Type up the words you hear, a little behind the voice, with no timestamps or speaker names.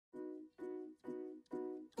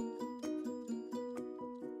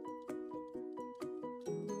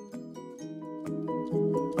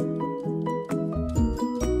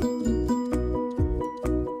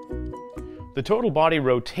The total body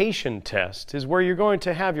rotation test is where you're going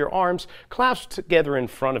to have your arms clasped together in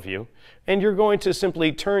front of you, and you're going to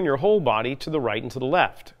simply turn your whole body to the right and to the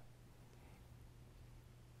left.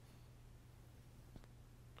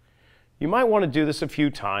 You might want to do this a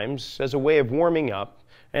few times as a way of warming up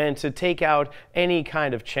and to take out any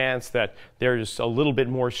kind of chance that there's a little bit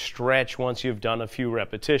more stretch once you've done a few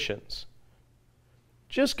repetitions.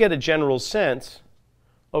 Just get a general sense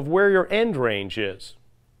of where your end range is.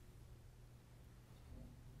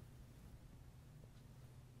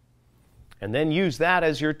 And then use that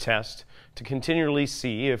as your test to continually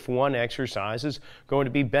see if one exercise is going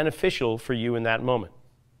to be beneficial for you in that moment.